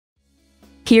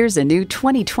Here's a new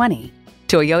 2020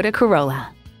 Toyota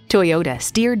Corolla. Toyota,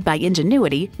 steered by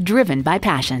ingenuity, driven by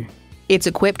passion. It's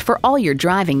equipped for all your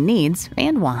driving needs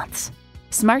and wants.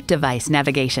 Smart device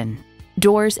navigation,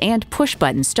 doors and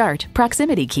push-button start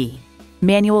proximity key,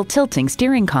 manual tilting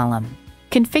steering column,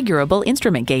 configurable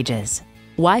instrument gauges,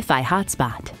 Wi-Fi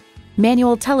hotspot,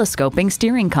 manual telescoping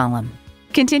steering column,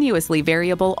 continuously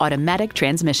variable automatic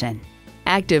transmission,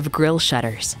 active grille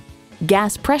shutters,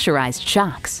 gas pressurized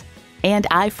shocks, and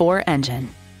I4 engine.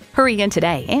 Hurry in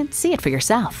today and see it for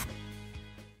yourself.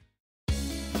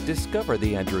 Discover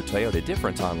the Andrew Toyota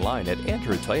difference online at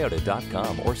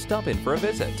andrewtoyota.com or stop in for a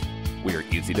visit. We're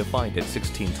easy to find at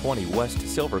 1620 West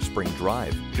Silver Spring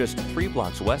Drive, just 3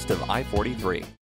 blocks west of I-43.